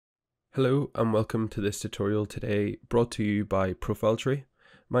Hello and welcome to this tutorial today brought to you by Profile Tree.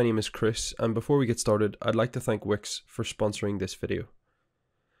 My name is Chris, and before we get started I'd like to thank Wix for sponsoring this video.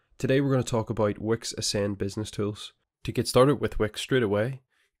 Today we're going to talk about Wix Ascend Business Tools. To get started with Wix straight away,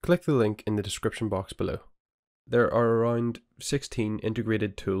 click the link in the description box below. There are around 16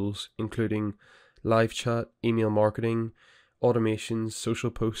 integrated tools including live chat, email marketing, automations, social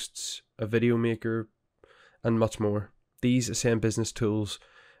posts, a video maker, and much more. These Ascend Business Tools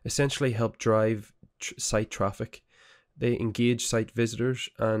essentially help drive site traffic. They engage site visitors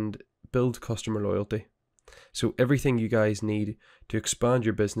and build customer loyalty. So everything you guys need to expand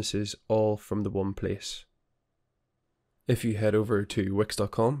your businesses all from the one place. If you head over to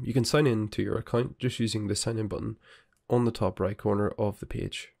wix.com, you can sign in to your account just using the sign in button on the top right corner of the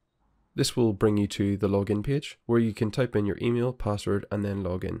page. This will bring you to the login page where you can type in your email, password, and then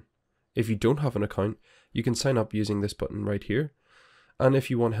log in. If you don't have an account, you can sign up using this button right here. And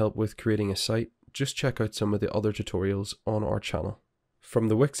if you want help with creating a site, just check out some of the other tutorials on our channel. From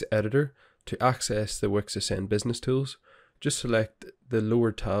the Wix editor, to access the Wix Ascend Business Tools, just select the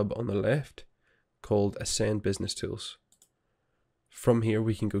lower tab on the left called Ascend Business Tools. From here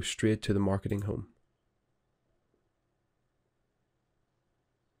we can go straight to the marketing home.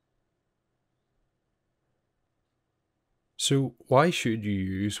 So why should you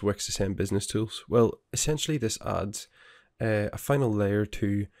use Wix Ascend Business Tools? Well, essentially this adds a final layer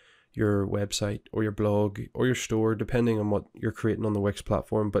to your website or your blog or your store, depending on what you're creating on the Wix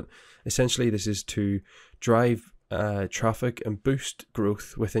platform. But essentially this is to drive traffic and boost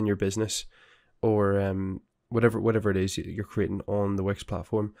growth within your business, or whatever it is you're creating on the Wix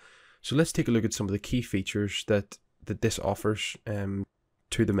platform. So let's take a look at some of the key features that this offers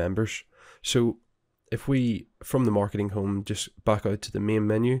to the members. So if we, from the marketing home, just back out to the main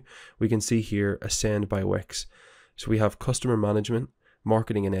menu, we can see here Ascend by Wix. So we have customer management,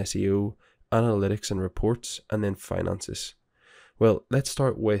 marketing and SEO, analytics and reports, and then finances. Well, let's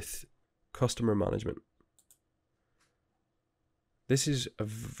start with customer management. This is a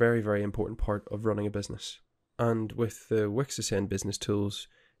very, very important part of running a business. And with the Wix Ascend Business Tools,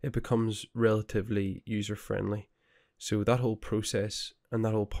 it becomes relatively user-friendly. So that whole process and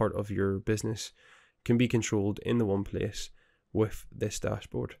that whole part of your business can be controlled in the one place with this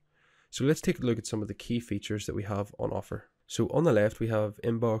dashboard. So let's take a look at some of the key features that we have on offer. So on the left, we have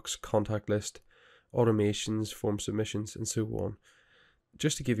inbox, contact list, automations, form submissions, and so on.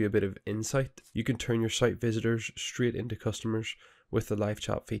 Just to give you a bit of insight, you can turn your site visitors straight into customers with the live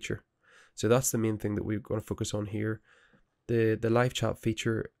chat feature. So that's the main thing that we're going to focus on here. The live chat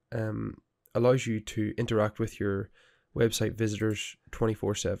feature allows you to interact with your website visitors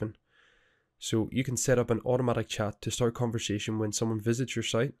 24/7. So you can set up an automatic chat to start conversation when someone visits your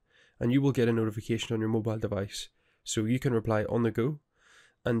site, and you will get a notification on your mobile device. So you can reply on the go,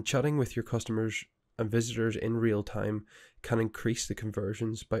 and chatting with your customers and visitors in real time can increase the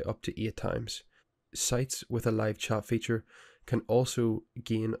conversions by up to 8 times. Sites with a live chat feature can also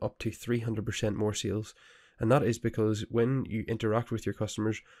gain up to 300% more sales. And that is because when you interact with your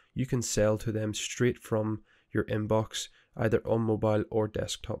customers, you can sell to them straight from your inbox, either on mobile or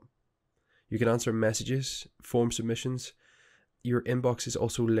desktop. You can answer messages, form submissions. Your inbox is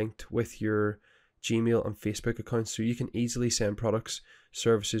also linked with your Gmail and Facebook accounts, so you can easily send products,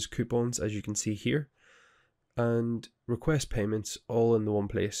 services, coupons, as you can see here, and request payments all in the one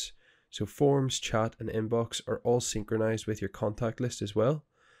place. So forms, chat, and inbox are all synchronized with your contact list as well,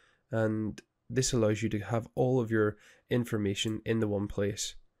 and this allows you to have all of your information in the one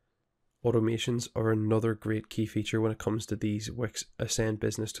place. Automations are another great key feature when it comes to these Wix Ascend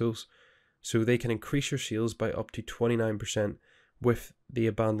Business Tools. So they can increase your sales by up to 29% with the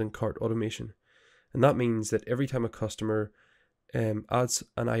abandoned cart automation. And that means that every time a customer adds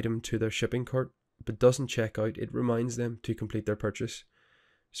an item to their shipping cart but doesn't check out, it reminds them to complete their purchase.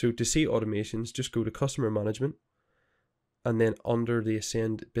 So to see automations, just go to customer management, and then under the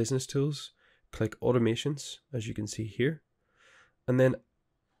Ascend Business Tools, click automations, as you can see here. And then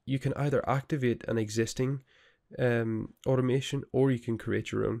you can either activate an existing automation, or you can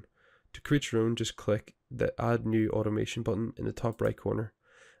create your own. To create your own, just click the Add New Automation button in the top right corner.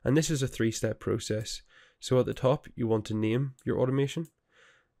 And this is a 3-step process. So at the top, you want to name your automation.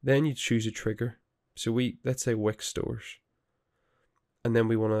 Then you choose a trigger. So let's say Wix Stores. And then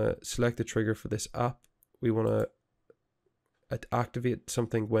we want to select the trigger for this app. We want to activate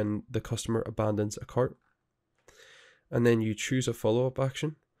something when the customer abandons a cart. And then you choose a follow-up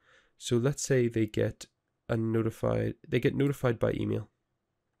action. So let's say they get notified by email.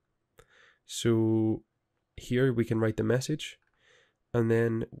 So here we can write the message, and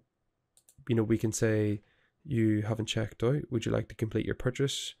then we can say, you haven't checked out, would you like to complete your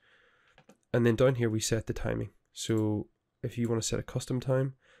purchase? And then down here we set the timing. So if you want to set a custom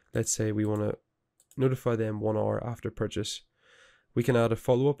time, let's say we want to notify them 1 hour after purchase, we can add a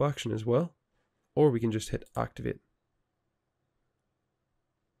follow-up action as well, or we can just hit activate.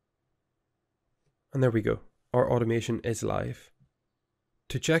 And there we go. Our automation is live.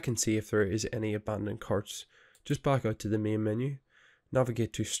 To check and see if there is any abandoned carts, just back out to the main menu,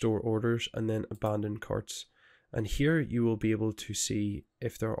 navigate to store orders and then abandoned carts. And here you will be able to see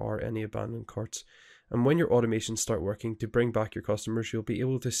if there are any abandoned carts. And when your automations start working to bring back your customers, you'll be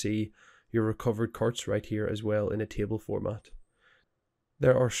able to see your recovered carts right here as well in a table format.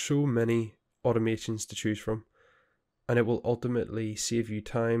 There are so many automations to choose from, and it will ultimately save you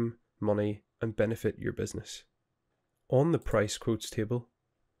time, money, and benefit your business. On the price quotes table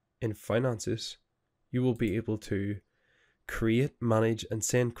in finances, you will be able to create, manage, and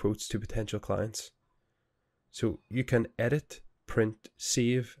send quotes to potential clients. So you can edit, print,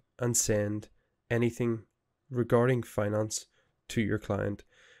 save, and send anything regarding finance to your client.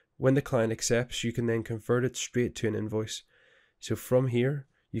 When the client accepts, you can then convert it straight to an invoice. So from here,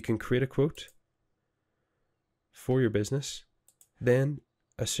 you can create a quote for your business. Then,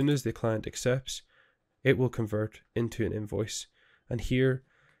 as soon as the client accepts, it will convert into an invoice. And here,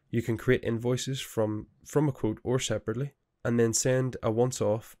 you can create invoices from a quote or separately, and then send a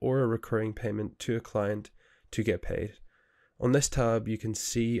once-off or a recurring payment to a client to get paid. On this tab, you can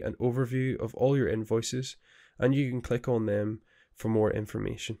see an overview of all your invoices, and you can click on them for more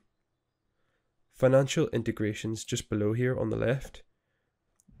information. Financial integrations just below here on the left.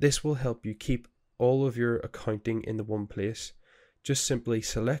 This will help you keep all of your accounting in the one place. Just simply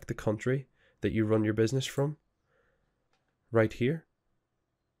select the country that you run your business from right here,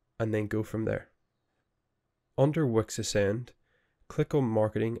 and then go from there. Under Wix Ascend, click on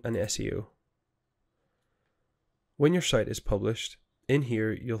Marketing and SEO. When your site is published, in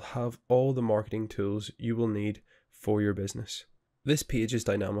here you'll have all the marketing tools you will need for your business. This page is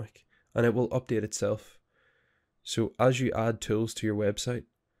dynamic and it will update itself. So as you add tools to your website,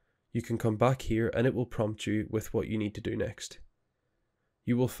 you can come back here and it will prompt you with what you need to do next.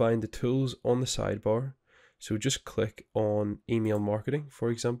 You will find the tools on the sidebar, so just click on email marketing,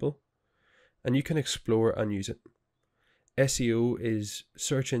 for example, and you can explore and use it. SEO is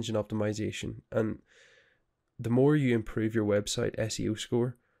search engine optimization, and the more you improve your website SEO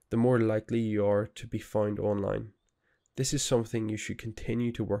score, the more likely you are to be found online. This is something you should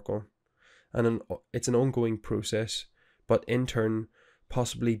continue to work on, and it's an ongoing process, but in turn,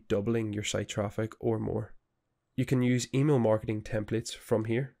 possibly doubling your site traffic or more. You can use email marketing templates from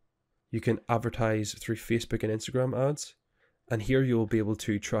here. You can advertise through Facebook and Instagram ads, and here you will be able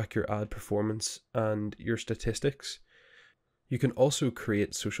to track your ad performance and your statistics. You can also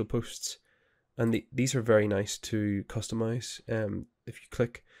create social posts, and these are very nice to customize. If you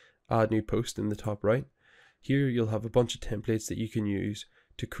click add new post in the top right, here you'll have a bunch of templates that you can use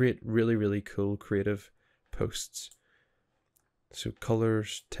to create really, really cool creative posts. So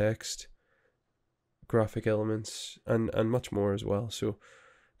colors, text, graphic elements, and much more as well. So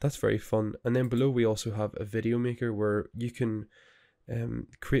that's very fun. And then below we also have a video maker where you can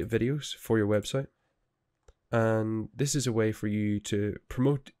create videos for your website. And this is a way for you to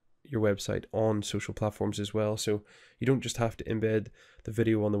promote your website on social platforms as well. So you don't just have to embed the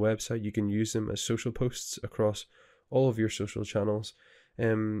video on the website, you can use them as social posts across all of your social channels,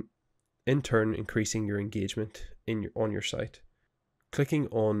 in turn increasing your engagement on your site. Clicking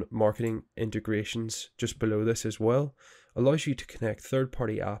on marketing integrations just below this as well allows you to connect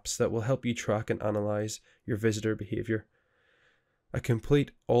third-party apps that will help you track and analyze your visitor behavior. A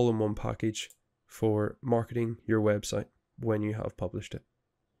complete all-in-one package for marketing your website when you have published it.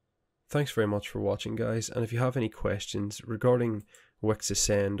 Thanks very much for watching, guys, and if you have any questions regarding Wix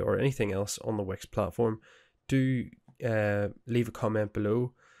Ascend or anything else on the Wix platform, do leave a comment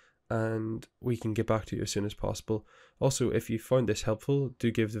below and we can get back to you as soon as possible. Also, if you found this helpful,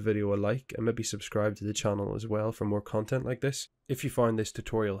 do give the video a like and maybe subscribe to the channel as well for more content like this. If you found this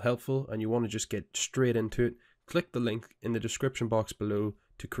tutorial helpful and you want to just get straight into it, click the link in the description box below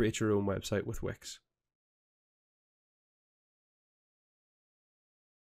to create your own website with Wix.